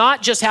able to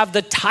not just have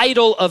the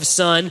title of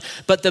son,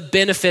 but the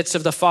benefits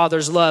of the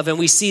father's love. And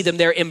we see them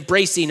there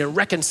embracing and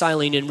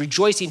reconciling and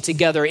rejoicing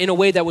together in a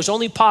way that was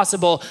only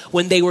possible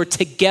when they were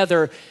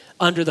together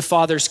under the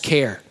father's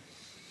care.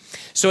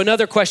 So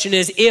another question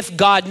is, if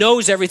God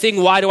knows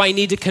everything, why do I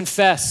need to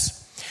confess?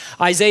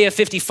 Isaiah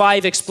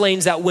 55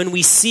 explains that when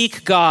we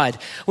seek God,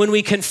 when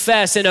we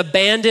confess and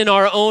abandon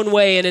our own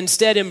way and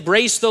instead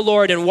embrace the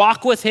Lord and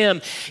walk with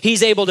him,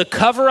 he's able to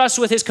cover us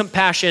with his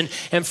compassion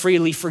and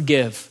freely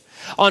forgive.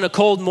 On a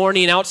cold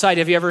morning outside,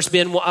 have you ever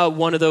been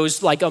one of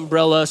those like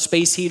umbrella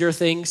space heater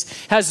things?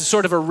 It has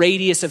sort of a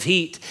radius of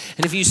heat.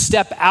 And if you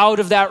step out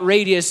of that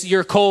radius,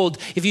 you're cold.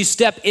 If you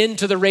step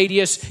into the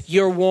radius,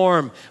 you're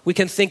warm. We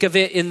can think of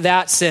it in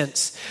that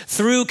sense.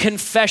 Through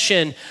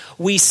confession,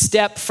 we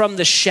step from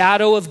the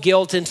shadow of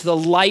guilt into the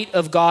light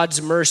of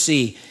God's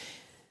mercy.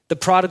 The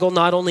prodigal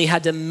not only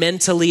had to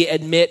mentally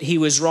admit he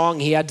was wrong,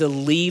 he had to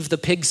leave the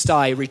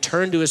pigsty,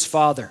 return to his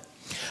father.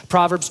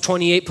 Proverbs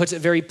 28 puts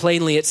it very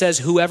plainly. It says,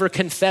 whoever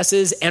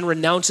confesses and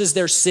renounces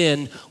their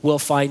sin will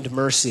find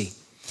mercy.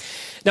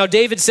 Now,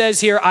 David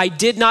says here, I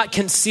did not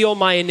conceal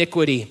my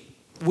iniquity.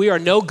 We are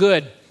no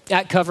good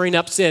at covering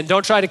up sin.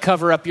 Don't try to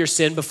cover up your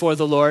sin before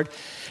the Lord.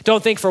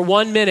 Don't think for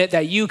 1 minute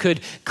that you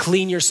could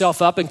clean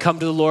yourself up and come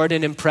to the Lord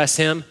and impress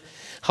him.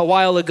 A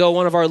while ago,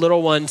 one of our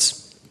little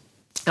ones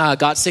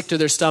got sick to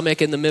their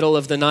stomach in the middle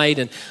of the night,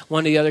 and one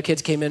of the other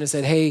kids came in and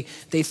said, hey,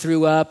 they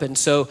threw up. And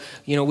so,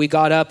 we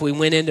got up, we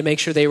went in to make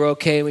sure they were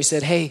okay, and we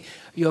said, hey,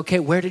 are you okay?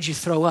 Where did you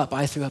throw up?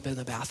 I threw up in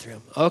the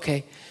bathroom.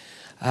 Okay.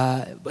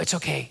 It's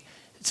okay.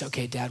 It's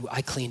okay, Dad.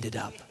 I cleaned it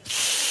up.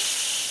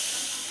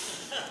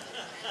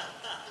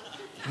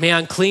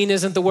 Man, clean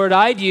isn't the word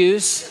I'd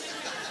use.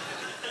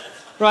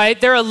 Right?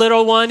 They're a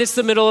little one. It's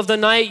the middle of the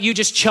night. You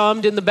just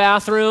chummed in the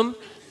bathroom.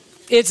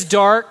 It's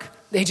dark.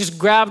 They just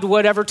grabbed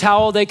whatever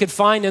towel they could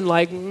find and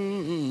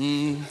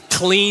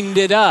cleaned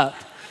it up.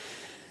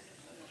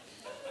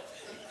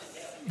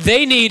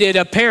 They needed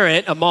a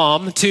parent, a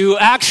mom, to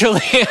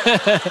actually...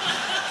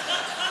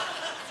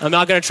 I'm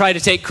not going to try to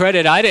take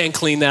credit. I didn't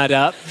clean that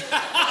up.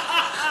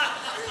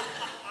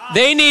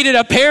 They needed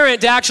a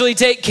parent to actually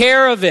take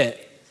care of it.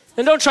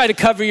 And don't try to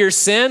cover your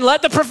sin.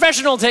 Let the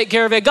professional take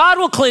care of it. God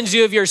will cleanse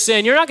you of your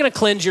sin. You're not going to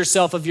cleanse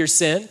yourself of your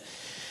sin.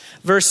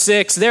 Verse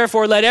 6,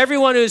 therefore let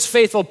everyone who is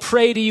faithful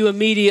pray to you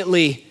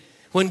immediately.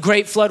 When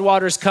great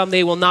floodwaters come,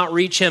 they will not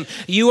reach him.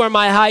 You are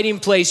my hiding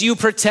place. You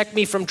protect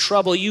me from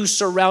trouble. You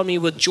surround me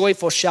with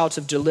joyful shouts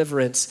of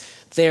deliverance.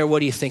 There, what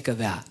do you think of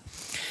that?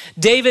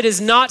 David is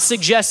not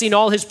suggesting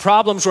all his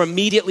problems were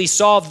immediately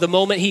solved the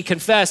moment he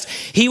confessed.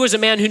 He was a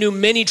man who knew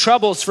many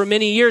troubles for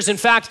many years. In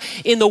fact,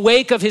 in the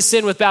wake of his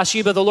sin with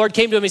Bathsheba, the Lord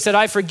came to him. He said,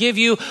 I forgive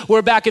you.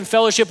 We're back in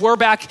fellowship. We're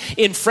back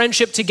in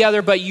friendship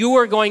together, but you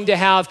are going to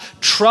have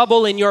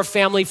trouble in your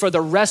family for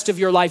the rest of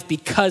your life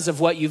because of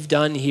what you've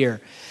done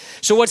here.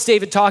 So what's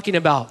David talking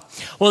about?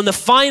 Well, in the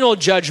final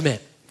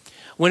judgment,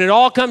 when it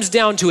all comes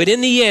down to it,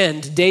 in the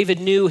end, David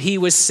knew he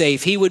was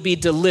safe. He would be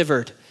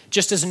delivered,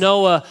 just as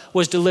Noah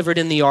was delivered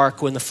in the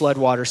ark when the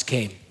floodwaters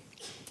came.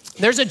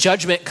 There's a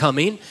judgment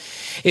coming.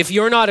 If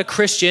you're not a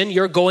Christian,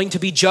 you're going to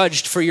be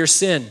judged for your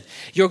sin.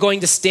 You're going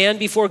to stand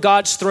before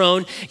God's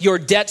throne. Your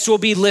debts will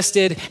be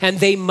listed and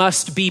they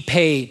must be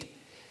paid.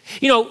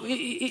 You know,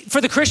 for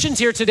the Christians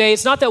here today,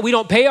 it's not that we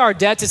don't pay our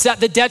debts, it's that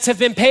the debts have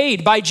been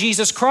paid by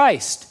Jesus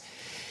Christ.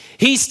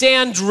 He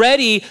stands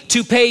ready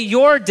to pay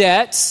your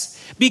debts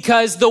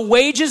because the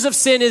wages of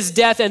sin is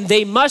death and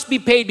they must be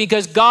paid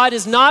because God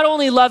is not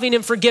only loving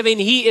and forgiving,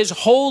 he is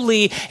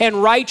holy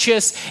and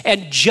righteous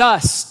and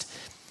just.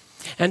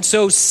 And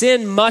so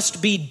sin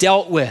must be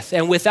dealt with.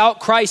 And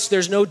without Christ,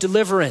 there's no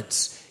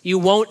deliverance. You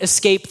won't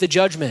escape the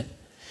judgment.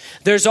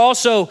 There's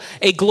also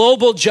a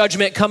global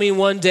judgment coming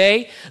one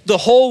day. The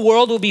whole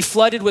world will be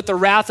flooded with the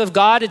wrath of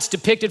God. It's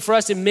depicted for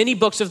us in many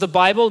books of the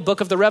Bible,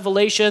 book of the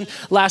Revelation,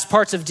 last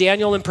parts of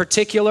Daniel in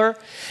particular.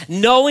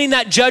 Knowing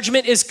that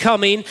judgment is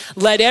coming,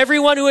 let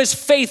everyone who is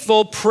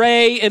faithful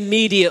pray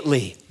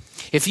immediately.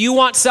 If you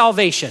want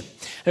salvation,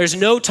 there's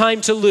no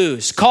time to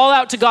lose. Call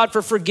out to God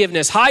for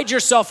forgiveness. Hide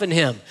yourself in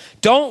him.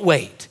 Don't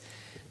wait.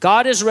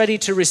 God is ready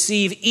to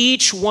receive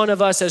each one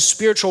of us as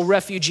spiritual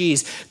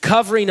refugees,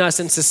 covering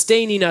us and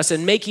sustaining us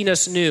and making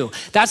us new.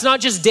 That's not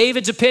just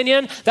David's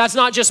opinion. That's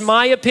not just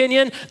my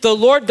opinion. The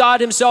Lord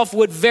God himself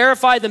would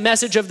verify the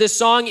message of this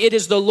song. It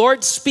is the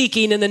Lord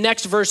speaking in the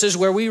next verses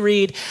where we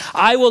read,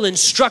 I will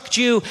instruct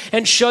you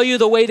and show you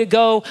the way to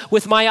go.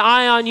 With my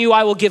eye on you,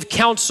 I will give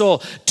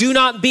counsel. Do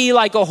not be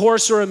like a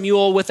horse or a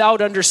mule without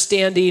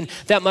understanding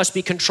that must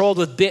be controlled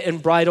with bit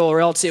and bridle,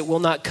 or else it will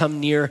not come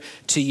near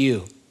to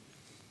you.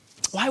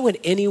 Why would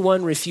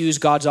anyone refuse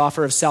God's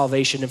offer of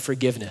salvation and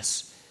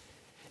forgiveness?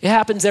 It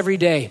happens every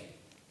day.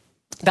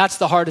 That's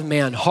the heart of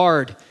man,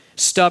 hard,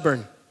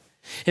 stubborn.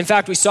 In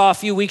fact, we saw a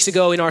few weeks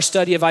ago in our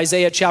study of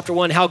Isaiah chapter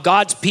 1 how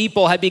God's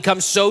people had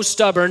become so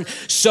stubborn,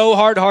 so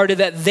hard-hearted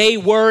that they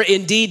were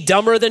indeed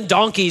dumber than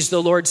donkeys,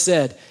 the Lord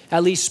said,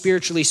 at least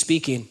spiritually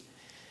speaking.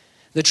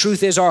 The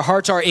truth is our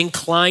hearts are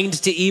inclined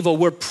to evil.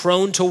 We're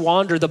prone to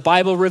wander. The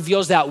Bible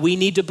reveals that. We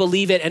need to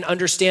believe it and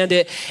understand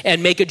it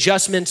and make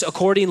adjustments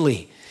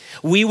accordingly.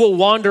 We will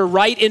wander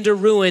right into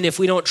ruin if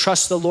we don't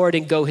trust the Lord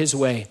and go his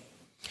way.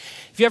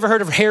 Have you ever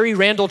heard of Harry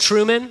Randall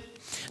Truman?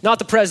 Not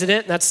the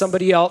president, that's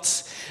somebody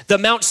else. The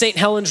Mount St.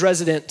 Helens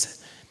resident.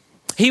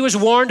 He was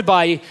warned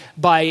by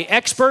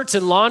experts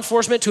and law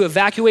enforcement to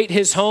evacuate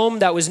his home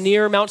that was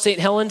near Mount St.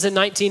 Helens in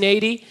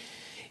 1980.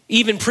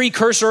 Even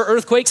precursor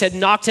earthquakes had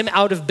knocked him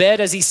out of bed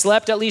as he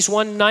slept at least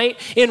one night.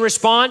 In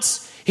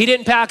response, he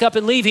didn't pack up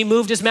and leave. He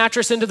moved his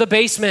mattress into the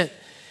basement.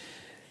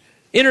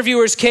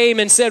 Interviewers came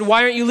and said,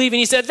 why aren't you leaving?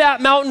 He said,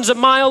 that mountain's a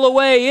mile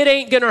away. It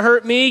ain't going to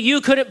hurt me. You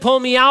couldn't pull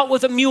me out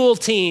with a mule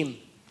team.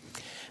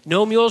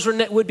 No mules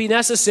would be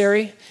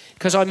necessary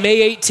because on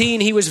May 18,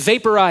 he was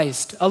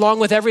vaporized along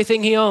with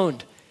everything he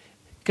owned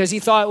because he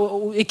thought,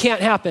 well, it can't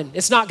happen.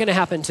 It's not going to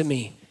happen to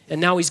me. And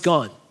now he's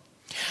gone.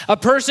 A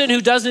person who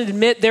doesn't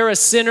admit they're a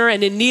sinner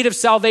and in need of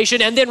salvation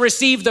and then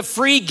receive the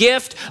free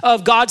gift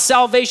of God's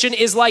salvation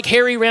is like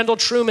Harry Randall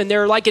Truman.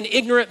 They're like an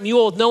ignorant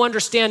mule with no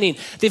understanding.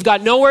 They've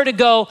got nowhere to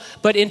go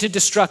but into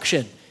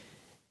destruction.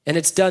 And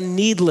it's done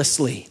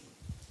needlessly.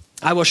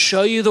 I will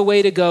show you the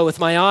way to go with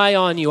my eye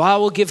on you. I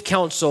will give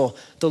counsel,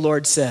 the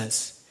Lord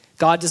says.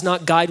 God does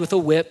not guide with a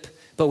whip,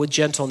 but with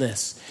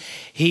gentleness.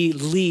 He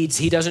leads,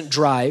 he doesn't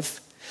drive.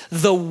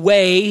 The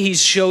way he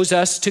shows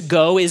us to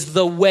go is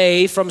the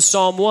way from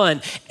Psalm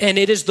 1. And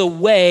it is the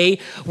way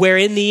where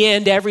in the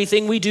end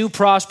everything we do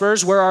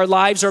prospers, where our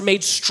lives are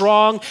made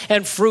strong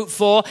and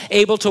fruitful,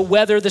 able to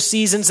weather the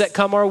seasons that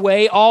come our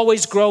way,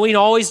 always growing,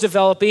 always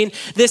developing.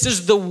 This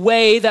is the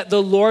way that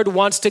the Lord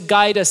wants to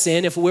guide us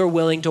in if we're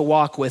willing to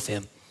walk with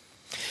him.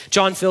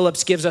 John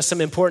Phillips gives us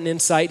some important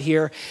insight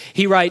here.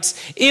 He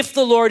writes, if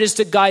the Lord is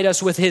to guide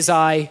us with his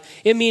eye,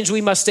 it means we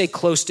must stay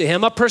close to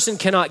him. A person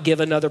cannot give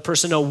another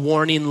person a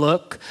warning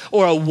look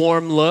or a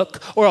warm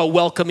look or a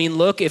welcoming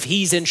look if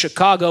he's in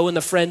Chicago and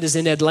the friend is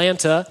in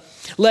Atlanta.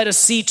 Let us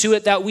see to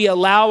it that we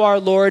allow our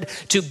Lord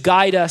to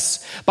guide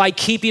us by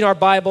keeping our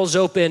Bibles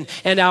open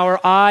and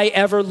our eye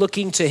ever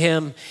looking to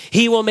him.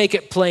 He will make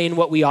it plain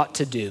what we ought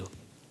to do.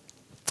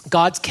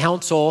 God's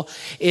counsel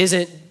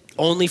isn't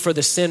only for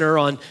the sinner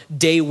on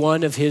day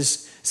one of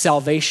his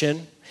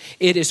salvation.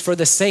 It is for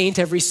the saint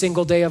every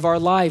single day of our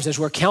lives as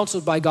we're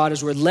counseled by God,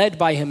 as we're led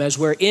by him, as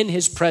we're in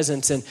his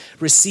presence and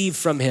receive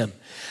from him.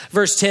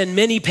 Verse 10,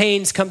 many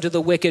pains come to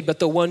the wicked, but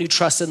the one who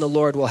trusts in the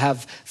Lord will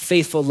have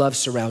faithful love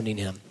surrounding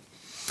him.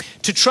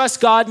 To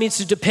trust God means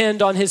to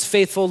depend on his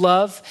faithful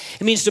love.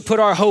 It means to put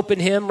our hope in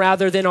him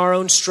rather than our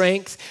own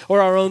strength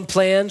or our own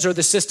plans or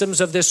the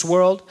systems of this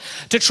world.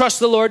 To trust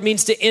the Lord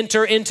means to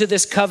enter into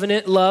this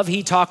covenant love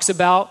he talks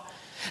about,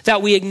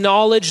 that we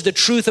acknowledge the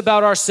truth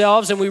about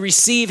ourselves and we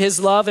receive his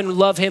love and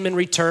love him in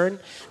return.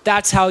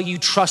 That's how you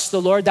trust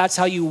the Lord. That's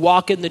how you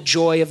walk in the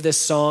joy of this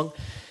song.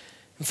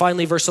 And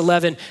finally, verse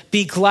 11,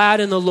 be glad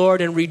in the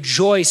Lord and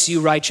rejoice,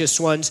 you righteous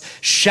ones.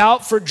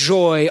 Shout for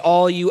joy,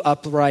 all you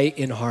upright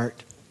in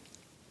heart.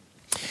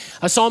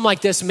 A psalm like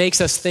this makes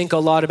us think a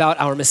lot about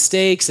our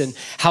mistakes and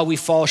how we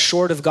fall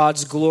short of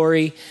God's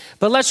glory.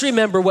 But let's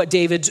remember what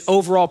David's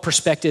overall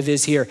perspective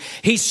is here.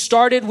 He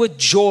started with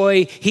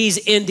joy. He's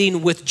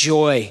ending with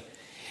joy.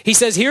 He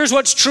says, here's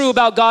what's true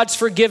about God's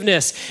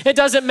forgiveness. It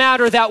doesn't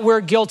matter that we're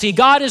guilty.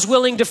 God is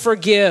willing to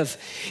forgive.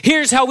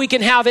 Here's how we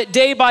can have it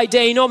day by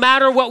day, no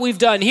matter what we've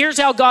done. Here's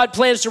how God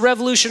plans to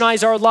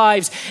revolutionize our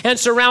lives and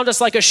surround us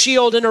like a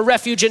shield and a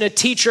refuge and a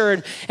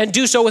teacher and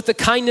do so with the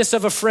kindness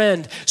of a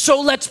friend.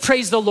 So let's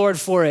praise the Lord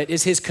for it,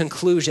 is his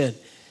conclusion.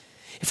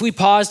 If we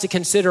pause to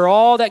consider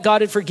all that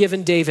God had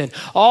forgiven David,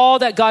 all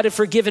that God had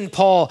forgiven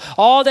Paul,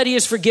 all that he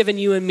has forgiven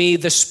you and me,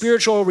 the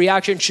spiritual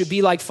reaction should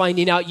be like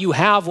finding out you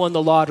have won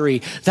the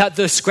lottery, that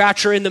the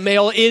scratcher in the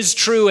mail is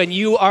true and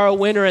you are a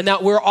winner and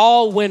that we're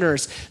all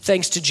winners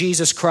thanks to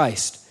Jesus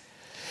Christ.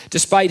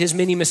 Despite his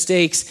many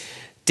mistakes,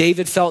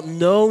 David felt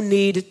no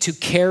need to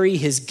carry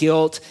his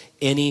guilt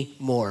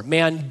anymore.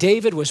 Man,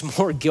 David was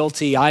more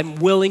guilty, I'm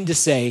willing to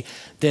say,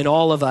 than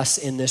all of us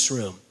in this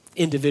room.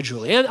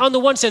 Individually. And on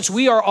the one sense,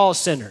 we are all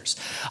sinners.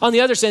 On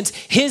the other sense,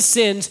 his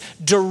sins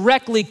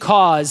directly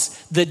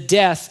cause the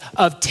death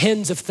of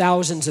tens of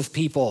thousands of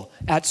people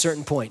at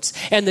certain points,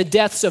 and the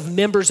deaths of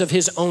members of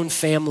his own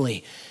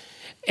family,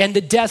 and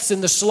the deaths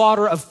and the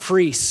slaughter of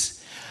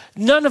priests.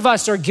 None of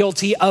us are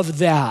guilty of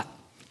that.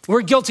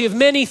 We're guilty of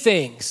many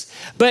things.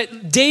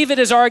 But David,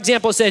 as our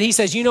example, said, he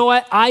says, you know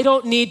what? I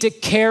don't need to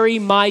carry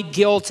my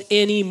guilt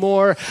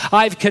anymore.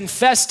 I've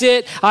confessed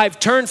it. I've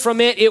turned from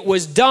it. It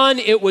was done.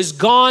 It was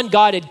gone.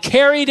 God had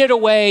carried it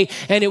away,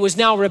 and it was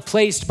now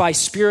replaced by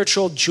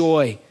spiritual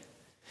joy.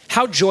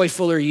 How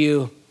joyful are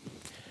you?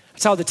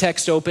 That's how the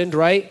text opened,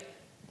 right?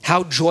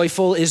 How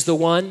joyful is the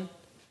one?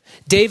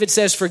 David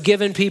says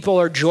forgiven people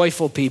are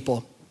joyful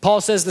people. Paul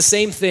says the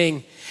same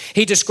thing.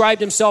 He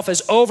described himself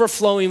as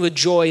overflowing with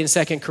joy in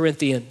 2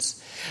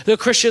 Corinthians. The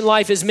Christian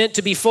life is meant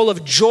to be full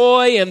of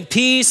joy and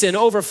peace and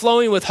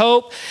overflowing with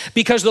hope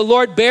because the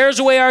Lord bears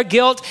away our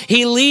guilt.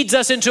 He leads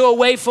us into a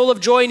way full of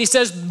joy, and he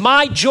says,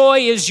 my joy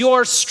is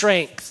your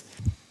strength.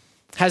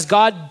 Has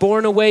God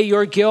borne away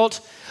your guilt?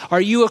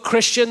 Are you a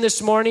Christian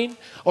this morning,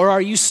 or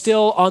are you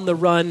still on the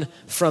run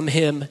from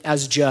him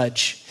as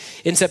judge?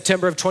 In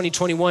September of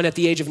 2021, at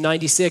the age of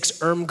 96,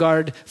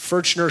 Irmgard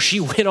Furchner, she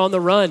went on the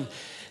run.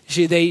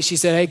 She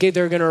said, hey,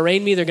 they're going to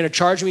arraign me. They're going to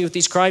charge me with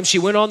these crimes. She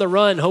went on the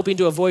run, hoping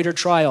to avoid her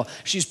trial.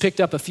 She was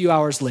picked up a few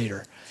hours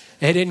later.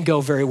 It didn't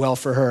go very well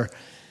for her.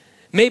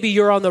 Maybe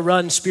you're on the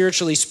run,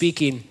 spiritually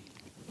speaking.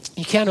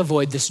 You can't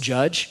avoid this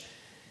judge.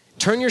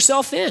 Turn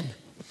yourself in.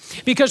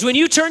 Because when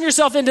you turn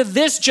yourself into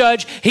this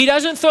judge, he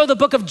doesn't throw the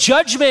book of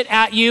judgment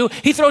at you.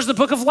 He throws the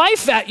book of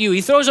life at you.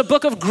 He throws a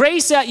book of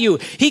grace at you.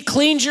 He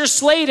cleans your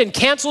slate and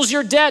cancels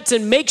your debts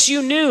and makes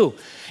you new.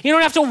 You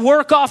don't have to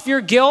work off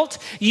your guilt.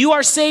 You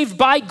are saved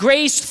by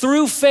grace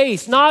through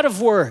faith, not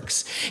of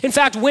works. In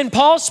fact, when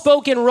Paul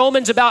spoke in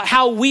Romans about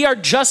how we are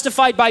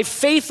justified by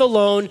faith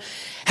alone,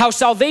 how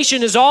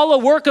salvation is all a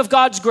work of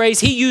God's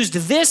grace, he used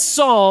this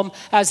psalm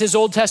as his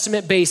Old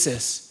Testament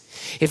basis.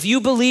 If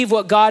you believe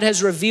what God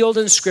has revealed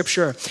in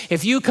Scripture,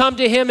 if you come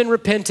to him in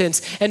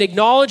repentance and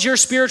acknowledge your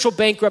spiritual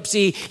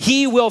bankruptcy,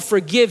 he will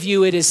forgive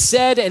you. It is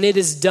said and it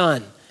is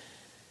done.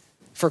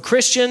 For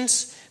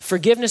Christians,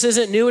 forgiveness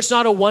isn't new. It's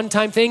not a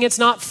one-time thing. It's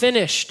not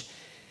finished.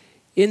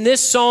 In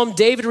this psalm,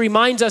 David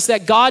reminds us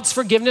that God's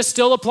forgiveness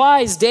still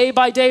applies day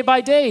by day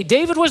by day.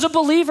 David was a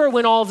believer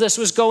when all of this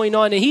was going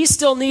on, and he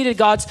still needed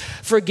God's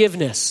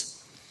forgiveness.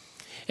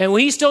 And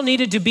he still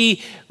needed to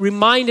be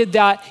reminded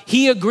that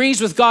he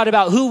agrees with God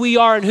about who we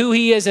are and who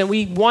he is, and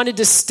we wanted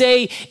to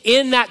stay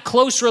in that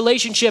close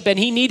relationship, and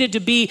he needed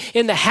to be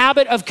in the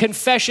habit of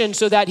confession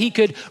so that he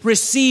could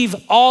receive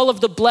all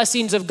of the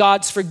blessings of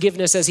God's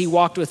forgiveness as he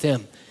walked with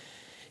him.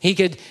 He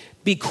could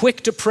be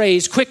quick to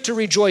praise, quick to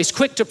rejoice,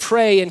 quick to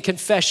pray and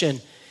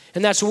confession.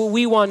 And that's what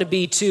we want to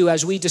be too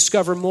as we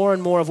discover more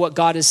and more of what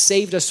God has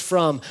saved us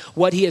from,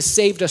 what he has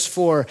saved us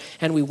for,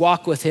 and we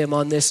walk with him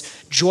on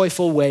this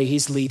joyful way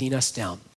he's leading us down.